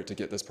appropriate to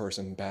get this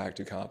person back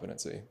to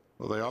competency.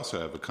 Well, they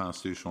also have a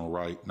constitutional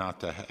right not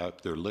to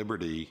have their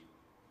liberty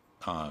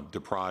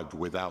deprived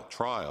without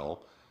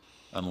trial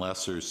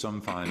unless there's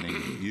some finding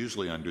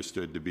usually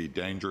understood to be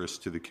dangerous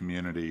to the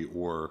community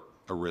or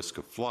a risk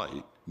of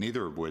flight,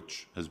 neither of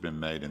which has been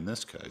made in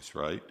this case,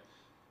 right?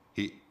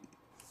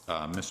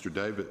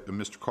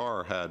 Mr.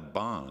 Carr had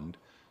bond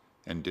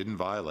and didn't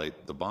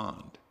violate the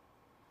bond.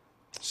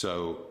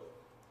 So,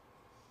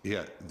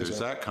 yeah, there's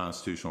that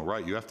constitutional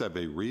right. You have to have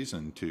a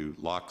reason to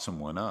lock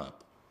someone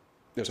up.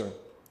 Yes, sir.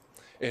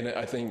 And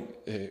I think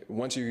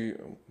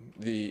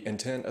the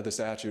intent of the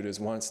statute is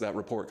once that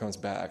report comes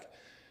back,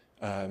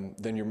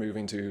 then you're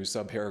moving to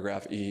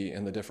subparagraph E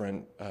and the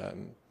different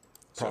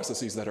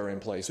processes that are in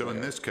place. So in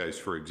this case,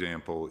 for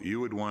example, you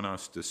would want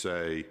us to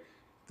say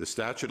the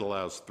statute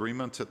allows 3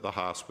 months at the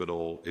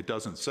hospital. It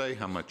doesn't say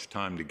how much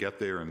time to get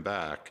there and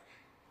back,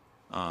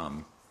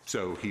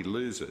 so he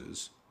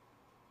loses.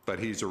 But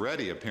he's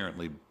already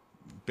apparently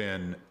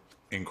been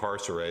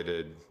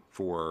incarcerated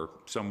for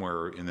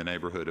somewhere in the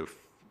neighborhood of,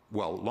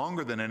 well,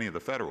 longer than any of the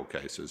federal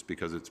cases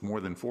because it's more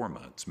than 4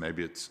 months.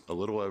 Maybe it's a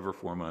little over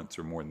 4 months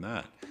or more than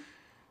that.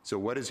 So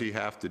what does he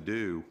have to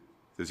do?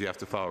 Does he have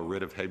to file a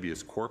writ of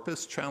habeas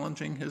corpus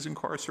challenging his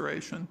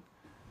incarceration?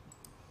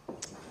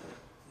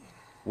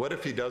 What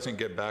if he doesn't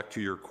get back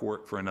to your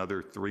court for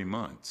another 3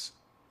 months?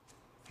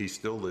 He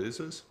still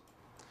loses?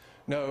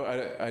 No,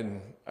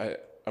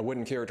 I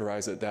wouldn't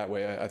characterize it that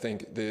way. I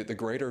think the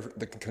greater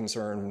the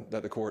concern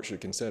that the court should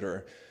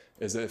consider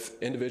is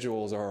if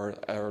individuals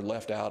are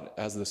left out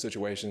as the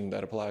situation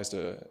that applies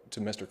to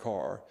Mr.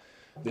 Carr.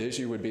 The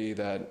issue would be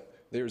that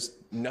there's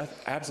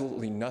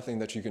absolutely nothing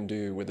that you can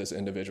do with this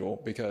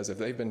individual because if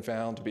they've been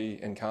found to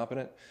be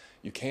incompetent,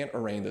 you can't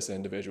arraign this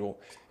individual.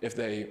 If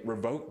they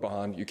revoke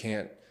bond, you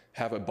can't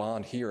have a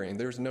bond hearing.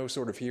 There's no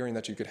sort of hearing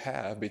that you could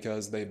have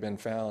because they've been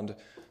found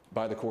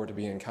by the court to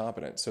be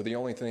incompetent. So the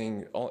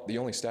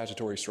only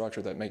statutory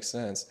structure that makes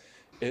sense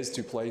is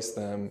to place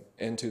them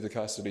into the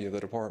custody of the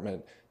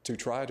department to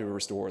try to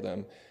restore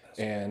them,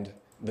 and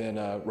then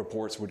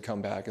reports would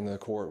come back and the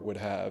court would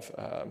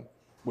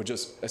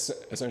just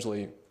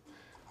essentially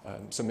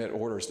submit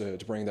orders to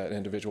bring that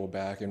individual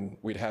back, and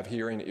we'd have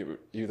hearing,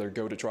 either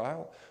go to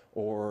trial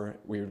or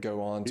we would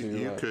go on to...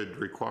 You could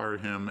require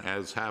him,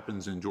 as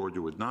happens in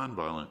Georgia with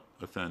nonviolent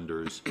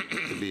offenders,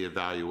 to be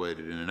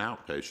evaluated in an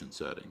outpatient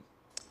setting,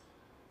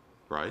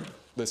 right?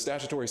 The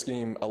statutory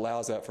scheme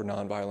allows that for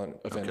nonviolent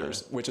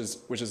offenders, okay. which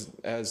is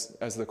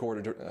as the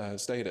court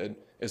stated,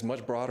 is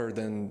much broader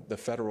than the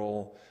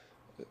federal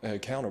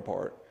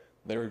counterpart.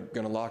 they're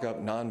going to lock up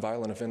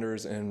non-violent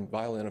offenders and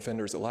violent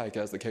offenders alike,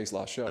 as the case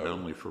law showed. But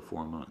only for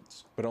 4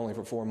 months. But only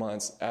for 4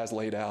 months, as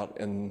laid out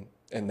in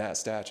that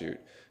statute.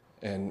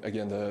 And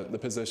again, the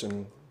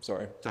position,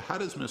 sorry. So how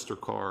does Mr.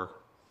 Carr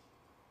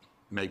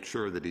make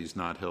sure that he's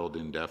not held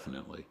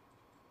indefinitely?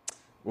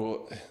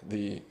 Well,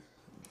 the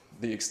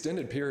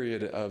extended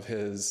period of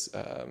his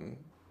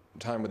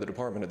time with the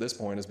department at this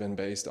point has been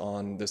based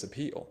on this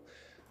appeal.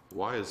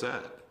 Why is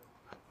that?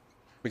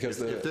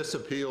 Because If this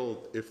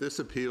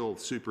appeal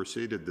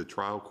superseded the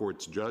trial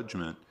court's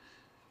judgment,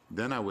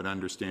 then I would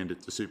understand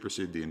it to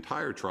supersede the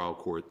entire trial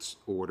court's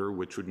order,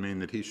 which would mean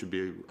that he should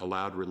be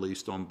allowed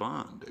released on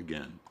bond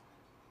again.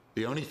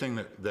 The only thing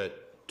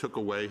that took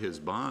away his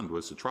bond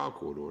was the trial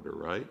court order,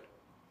 right?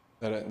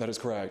 That is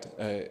correct.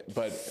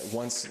 But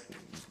once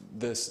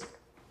this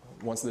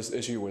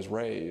issue was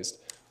raised,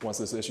 once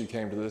this issue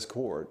came to this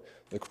court,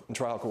 the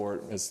trial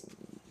court is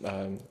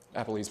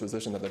Appellee's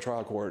position that the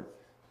trial court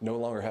no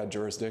longer had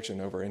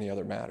jurisdiction over any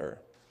other matter.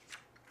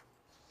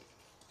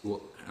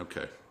 Well,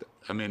 okay.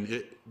 I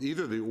mean,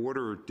 either the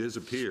order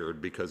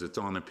disappeared because it's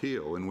on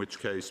appeal, in which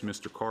case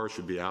Mr. Carr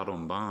should be out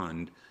on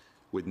bond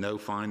with no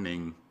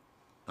finding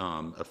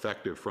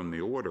effective from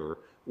the order,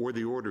 or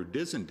the order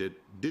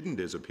didn't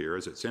disappear,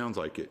 as it sounds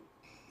like it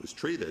was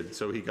treated,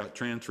 so he got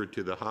transferred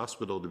to the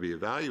hospital to be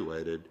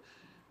evaluated,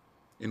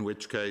 in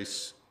which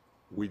case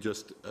we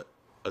just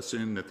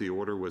assume that the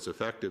order was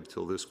effective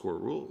till this court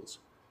rules.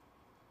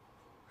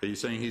 Are you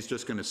saying he's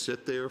just going to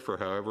sit there for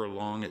however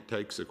long it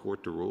takes the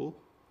court to rule?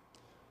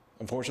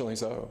 Unfortunately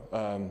so.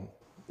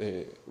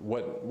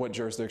 What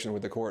jurisdiction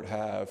would the court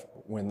have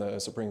when the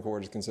Supreme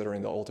Court is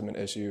considering the ultimate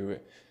issue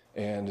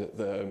and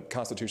the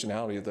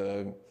constitutionality of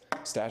the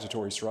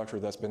statutory structure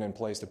that's been in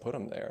place to put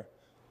him there?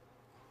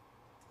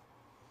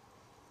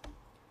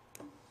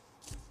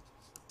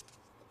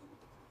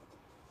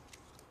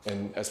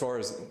 And as far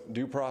as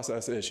due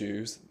process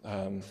issues,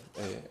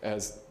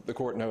 as the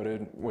court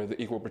noted with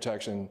equal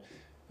protection,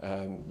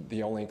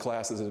 the only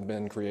classes that have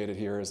been created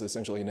here is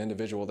essentially an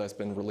individual that's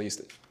been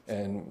released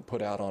and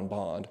put out on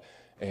bond.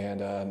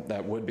 And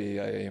that would be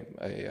a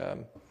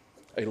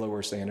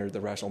lower standard,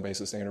 the rational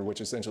basis standard, which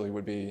essentially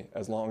would be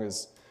as long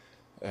as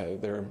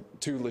there are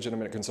two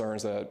legitimate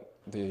concerns that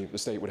the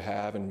state would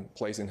have in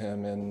placing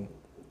him in,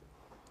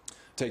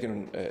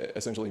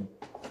 essentially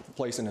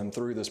placing him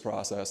through this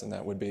process, and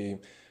that would be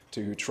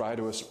to try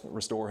to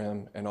restore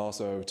him and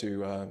also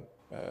to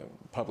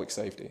public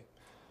safety.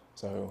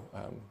 So,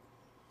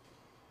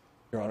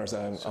 Your Honors,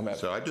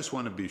 So I just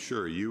want to be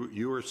sure.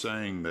 You are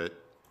saying that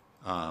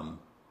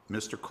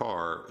Mr.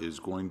 Carr is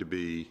going to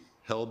be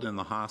held in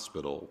the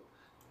hospital.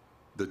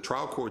 The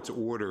trial court's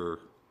order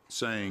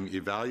saying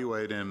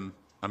evaluate him,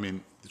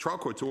 the trial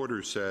court's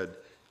order said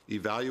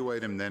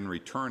evaluate him, then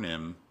return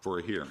him for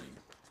a hearing.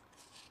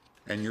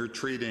 And you're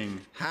treating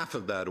half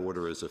of that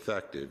order as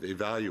effective,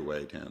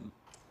 evaluate him,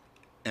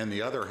 and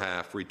the other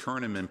half,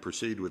 return him and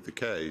proceed with the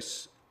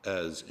case,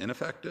 as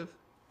ineffective?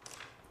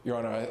 Your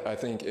Honor, I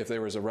think if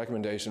there was a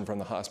recommendation from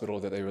the hospital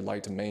that they would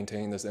like to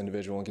maintain this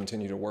individual and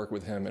continue to work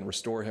with him and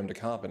restore him to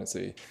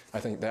competency, I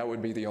think that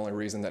would be the only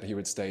reason that he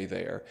would stay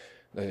there.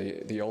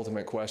 The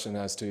ultimate question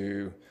as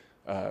to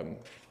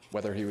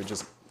whether he would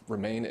just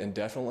remain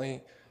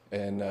indefinitely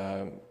in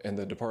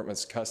the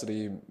department's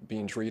custody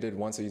being treated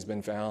once he's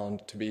been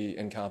found to be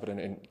incompetent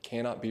and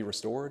cannot be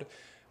restored,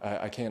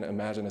 I can't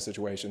imagine a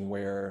situation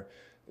where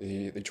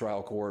the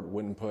trial court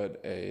wouldn't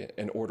put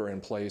an order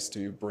in place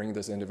to bring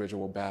this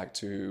individual back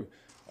to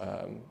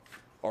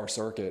our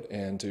circuit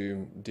and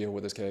to deal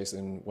with this case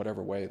in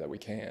whatever way that we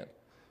can.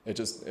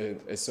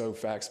 It's so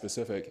fact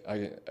specific.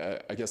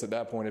 I guess at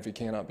that point, if he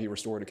cannot be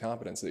restored to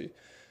competency,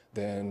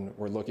 then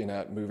we're looking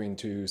at moving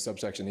to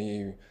subsection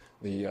E,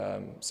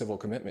 the civil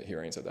commitment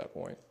hearings at that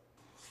point.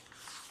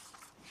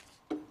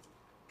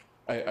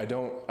 I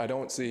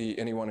don't see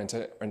anyone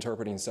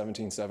interpreting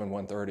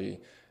 17-7-130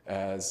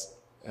 as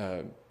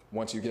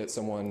once you get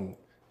someone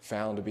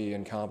found to be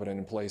incompetent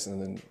and placed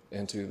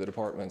into the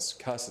department's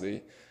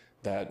custody,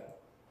 that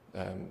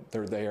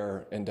they're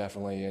there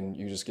indefinitely and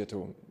you just get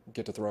to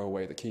throw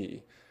away the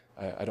key.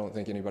 I don't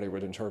think anybody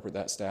would interpret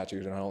that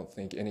statute, and I don't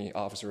think any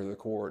officer of the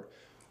court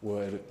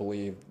would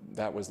believe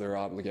that was their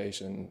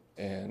obligation.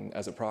 And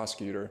as a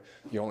prosecutor,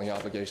 the only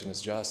obligation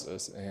is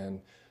justice, and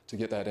to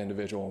get that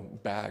individual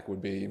back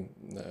would be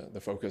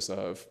the focus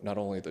of not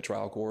only the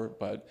trial court,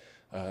 but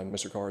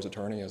Mr. Carr's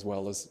attorney as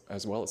well as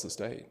the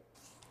state.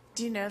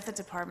 Do you know if the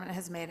department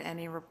has made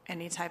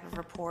any type of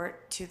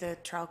report to the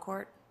trial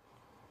court?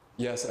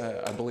 Yes,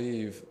 I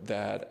believe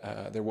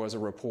that there was a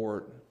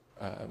report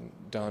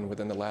done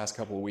within the last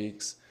couple of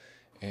weeks,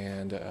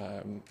 and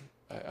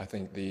I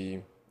think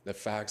the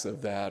facts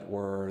of that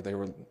were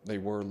they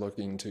were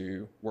looking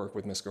to work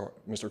with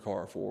Mr.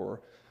 Carr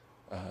for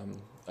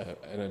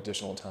an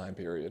additional time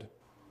period.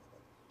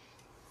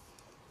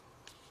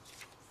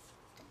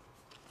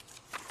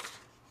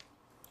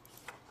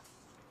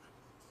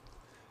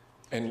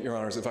 And, Your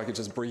Honors, if I could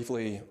just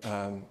briefly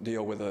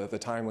deal with the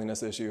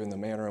timeliness issue and the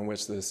manner in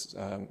which this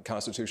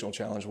constitutional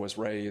challenge was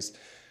raised.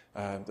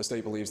 The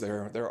state believes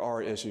there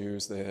are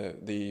issues.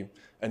 The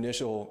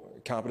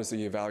initial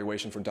competency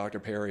evaluation from Dr.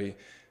 Perry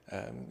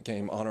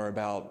came on or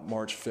about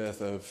March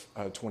 5th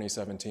of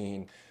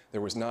 2017.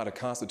 There was not a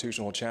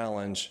constitutional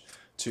challenge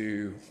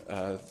to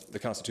the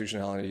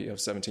constitutionality of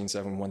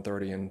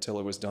 17-7-130 until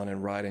it was done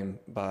in writing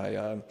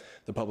by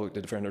the Public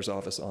Defender's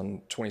Office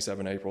on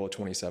 27 April of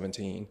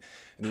 2017.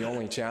 And the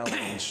only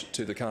challenge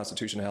to the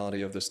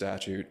constitutionality of the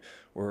statute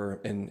were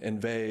in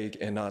vague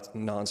and not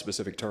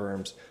non-specific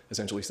terms,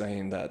 essentially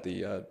saying that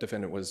the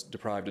defendant was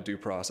deprived of due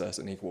process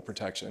and equal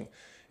protection,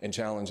 and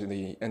challenging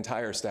the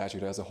entire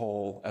statute as a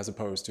whole, as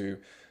opposed to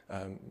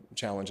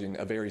challenging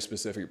a very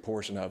specific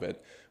portion of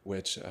it,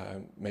 which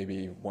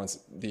maybe once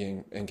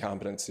the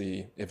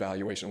incompetency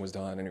evaluation was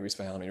done and it was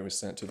found and it was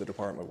sent to the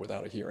department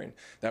without a hearing.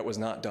 That was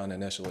not done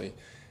initially,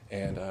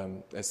 and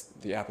it's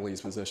the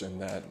appellee's position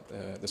that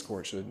this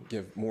court should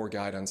give more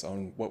guidance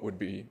on what would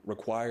be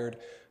required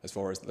as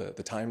far as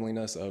the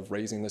timeliness of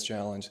raising this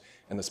challenge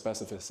and the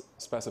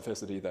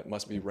specificity that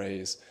must be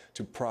raised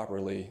to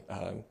properly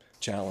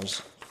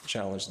challenge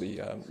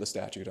the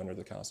statute under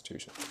the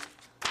Constitution.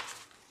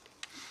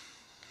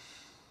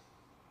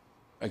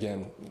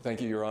 Again,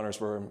 thank you, Your Honors,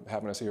 for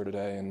having us here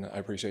today, and I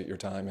appreciate your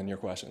time and your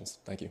questions.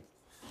 Thank you.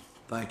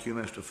 Thank you,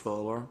 Mr.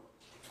 Fuller.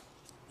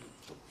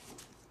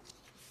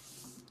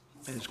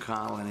 Ms.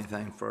 Connell,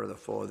 anything further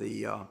for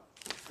the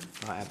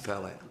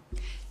appellate?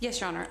 Yes,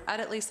 Your Honor.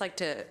 I'd at least like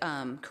to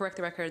correct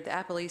the record. The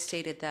appellee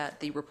stated that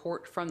the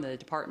report from the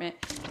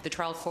department to the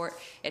trial court,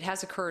 it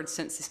has occurred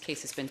since this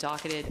case has been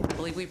docketed. I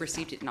believe we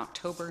received it in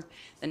October.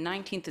 The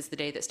 19th is the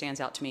day that stands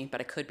out to me, but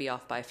I could be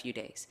off by a few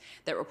days.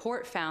 That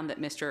report found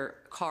that Mr.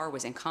 Carr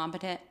was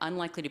incompetent,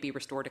 unlikely to be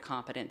restored to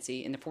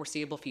competency in the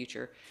foreseeable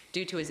future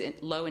due to his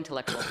low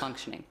intellectual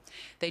functioning.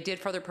 They did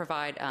further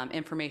provide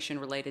information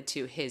related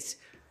to his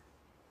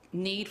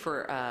need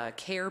for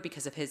care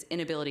because of his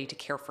inability to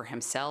care for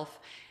himself,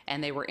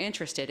 and they were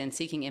interested in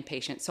seeking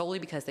inpatient solely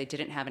because they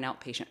didn't have an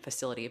outpatient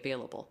facility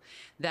available.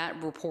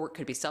 That report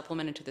could be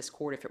supplemented to this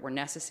court if it were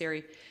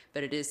necessary,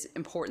 but it is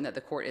important that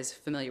the court is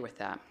familiar with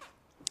that.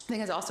 I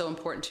think it's also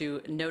important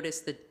to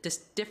notice the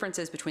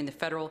differences between the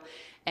federal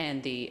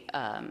and the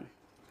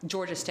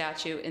Georgia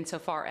statute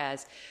insofar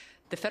as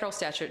the federal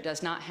statute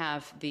does not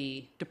have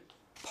the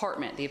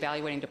department, the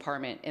evaluating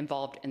department,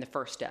 involved in the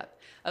first step.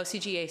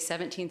 OCGA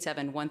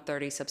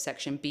 17-7-130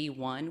 subsection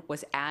B1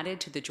 was added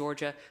to the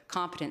Georgia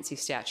competency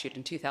statute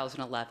in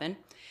 2011,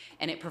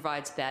 and it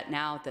provides that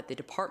now that the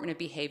Department of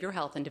Behavioral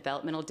Health and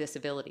Developmental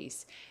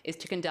Disabilities is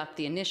to conduct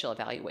the initial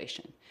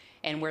evaluation,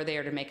 and where they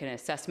are to make an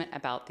assessment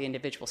about the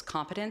individual's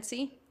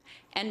competency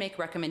and make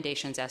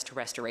recommendations as to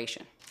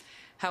restoration.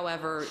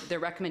 However, the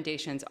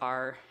recommendations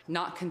are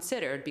not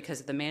considered because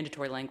of the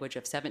mandatory language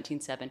of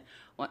 17-7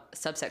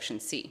 subsection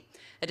C.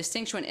 A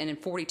distinction in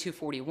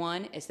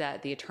 4241 is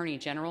that the Attorney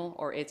General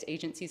or its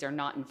agencies are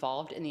not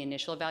involved in the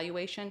initial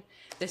evaluation.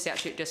 The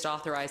statute just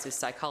authorizes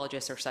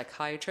psychologists or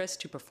psychiatrists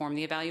to perform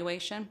the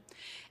evaluation.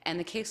 And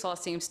the case law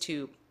seems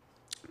to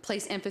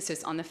place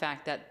emphasis on the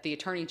fact that the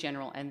Attorney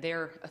General and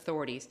their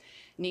authorities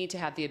need to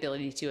have the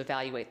ability to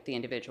evaluate the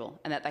individual,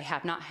 and that they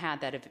have not had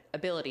that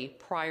ability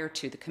prior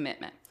to the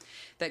commitment.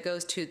 That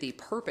goes to the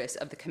purpose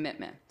of the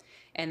commitment.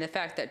 And the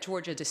fact that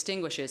Georgia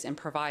distinguishes and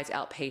provides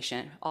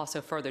outpatient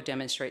also further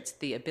demonstrates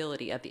the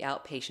ability of the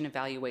outpatient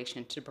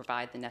evaluation to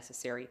provide the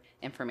necessary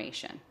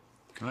information.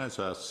 Can I just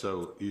ask,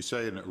 so you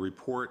say in a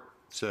report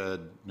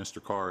said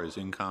Mr. Carr is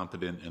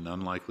incompetent and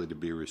unlikely to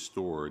be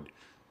restored.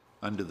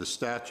 Under the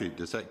statute,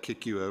 does that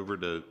kick you over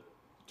to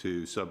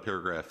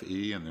subparagraph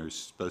E and there's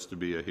supposed to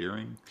be a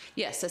hearing?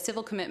 Yes, a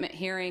civil commitment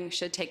hearing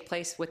should take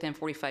place within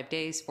 45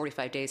 days.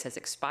 45 days has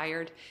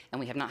expired, and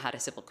we have not had a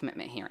civil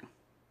commitment hearing.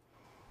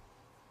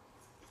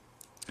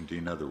 And do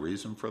you know the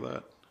reason for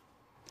that?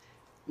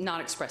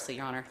 Not expressly,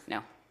 Your Honor,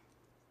 no.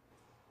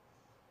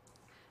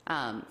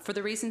 For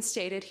the reasons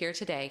stated here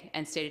today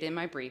and stated in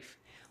my brief,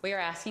 we are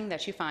asking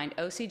that you find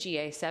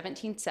OCGA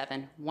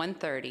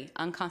 17-7-130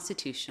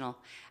 unconstitutional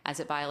as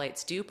it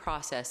violates due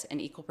process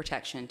and equal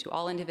protection to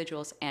all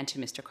individuals and to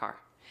Mr. Carr.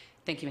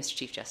 Thank you, Mr.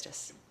 Chief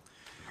Justice.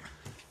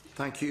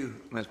 Thank you,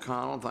 Ms.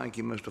 Connell. Thank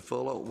you, Mr.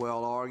 Fuller.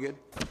 Well argued.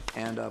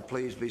 And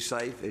please be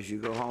safe as you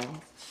go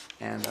home.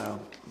 And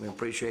we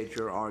appreciate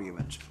your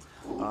arguments.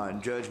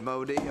 Judge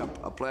Modi,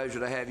 a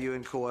pleasure to have you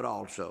in court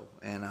also.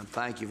 And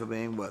thank you for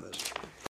being with us.